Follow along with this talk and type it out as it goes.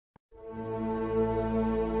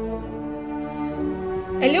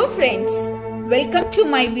Hello friends, welcome to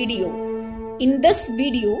my video. In this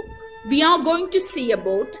video, we are going to see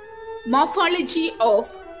about morphology of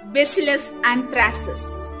Bacillus anthracis.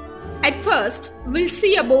 At first, we'll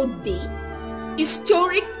see about the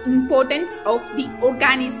historic importance of the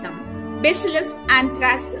organism Bacillus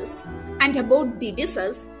anthracis and about the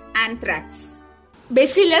disease anthrax.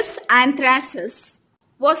 Bacillus anthracis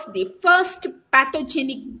was the first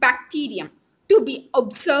pathogenic bacterium to be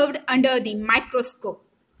observed under the microscope.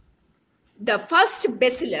 The first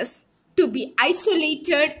bacillus to be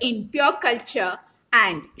isolated in pure culture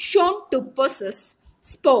and shown to possess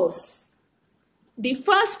spores. The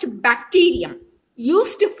first bacterium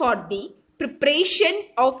used for the preparation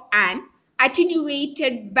of an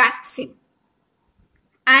attenuated vaccine.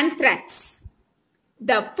 Anthrax,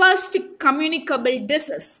 the first communicable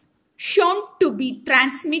disease shown to be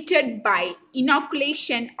transmitted by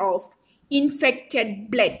inoculation of infected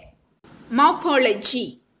blood.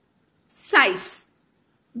 Morphology Size.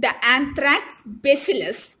 The Anthrax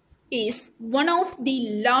Bacillus is one of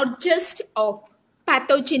the largest of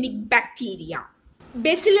pathogenic bacteria.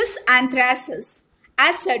 Bacillus anthracis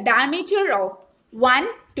has a diameter of 1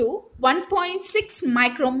 to 1.6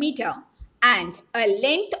 micrometer and a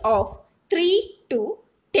length of 3 to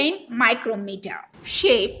 10 micrometer.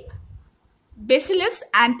 Shape. Bacillus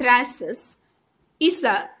anthracis is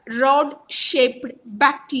a rod-shaped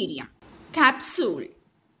bacterium. Capsule.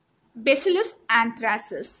 Bacillus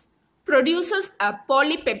anthracis produces a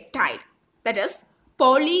polypeptide, that is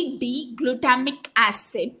poly-D-glutamic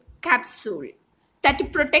acid capsule,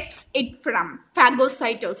 that protects it from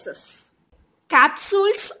phagocytosis.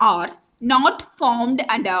 Capsules are not formed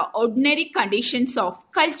under ordinary conditions of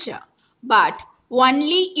culture, but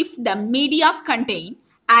only if the media contain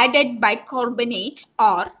added bicarbonate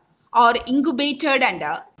or incubated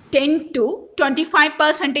under 10 to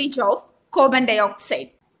 25% of carbon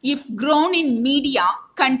dioxide. If grown in media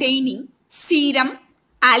containing serum,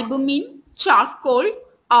 albumin, charcoal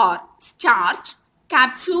or starch,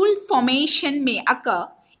 capsule formation may occur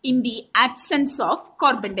in the absence of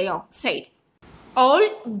carbon dioxide. All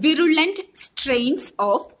virulent strains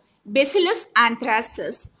of Bacillus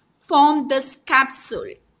anthracis form this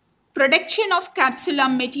capsule. Production of capsular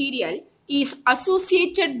material is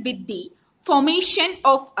associated with the formation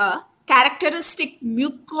of a characteristic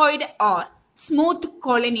mucoid or smooth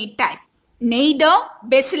colony type. Neither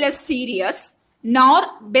Bacillus cereus nor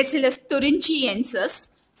Bacillus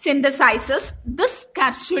thuringiensis synthesizes this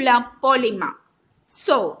capsular polymer.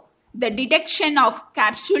 So, the detection of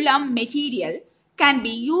capsular material can be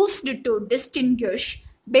used to distinguish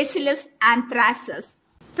Bacillus anthracis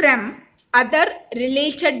from other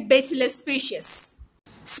related Bacillus species.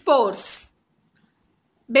 Spores.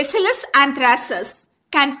 Bacillus anthracis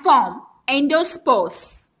can form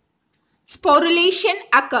endospores. Sporulation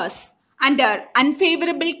occurs under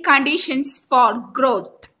unfavorable conditions for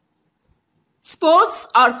growth. Spores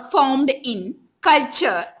are formed in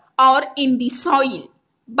culture or in the soil,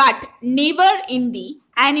 but never in the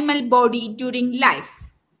animal body during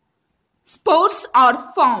life. Spores are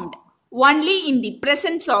formed only in the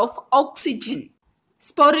presence of oxygen.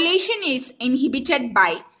 Sporulation is inhibited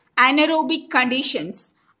by anaerobic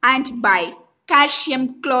conditions and by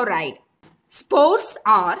calcium chloride. Spores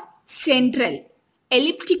are central,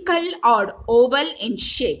 elliptical or oval in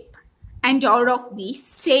shape and are of the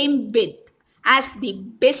same width as the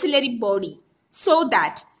bacillary body so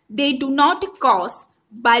that they do not cause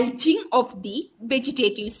bulging of the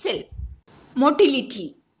vegetative cell.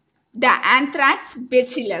 Motility. The Anthrax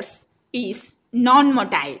Bacillus is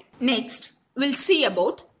non-motile. Next, we'll see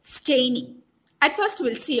about staining. At first,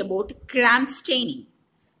 we'll see about gram staining.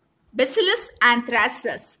 Bacillus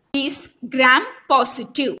anthracis is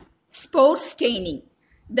gram-positive. Spore staining.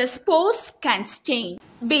 The spores can stain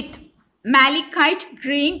with malachite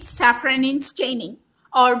green safranin staining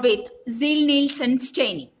or with Ziehl-Neelsen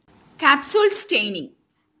staining. Capsule staining.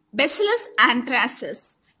 Bacillus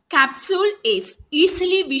anthracis capsule is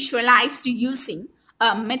easily visualized using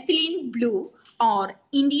a methylene blue or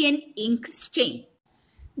Indian ink stain.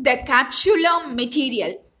 The capsular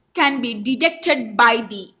material can be detected by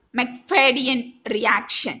the McFadden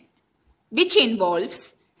reaction, which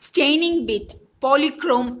involves staining with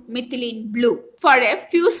polychrome methylene blue for a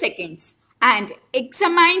few seconds and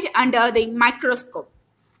examined under the microscope.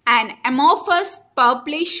 An amorphous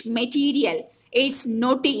purplish material is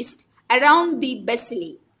noticed around the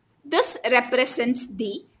bacilli. This represents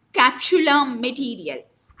the capsular material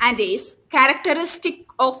and is characteristic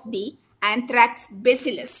of the Anthrax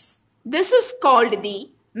Bacillus. This is called the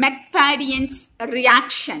McFadden's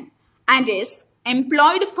reaction and is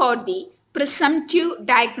employed for the presumptive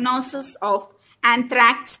diagnosis of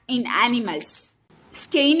anthrax in animals.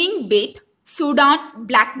 Staining with Sudan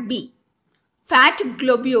black bee. Fat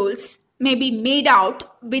globules may be made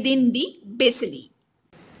out within the bacilli.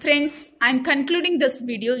 Friends, I am concluding this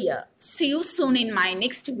video here. See you soon in my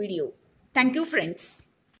next video. Thank you, friends.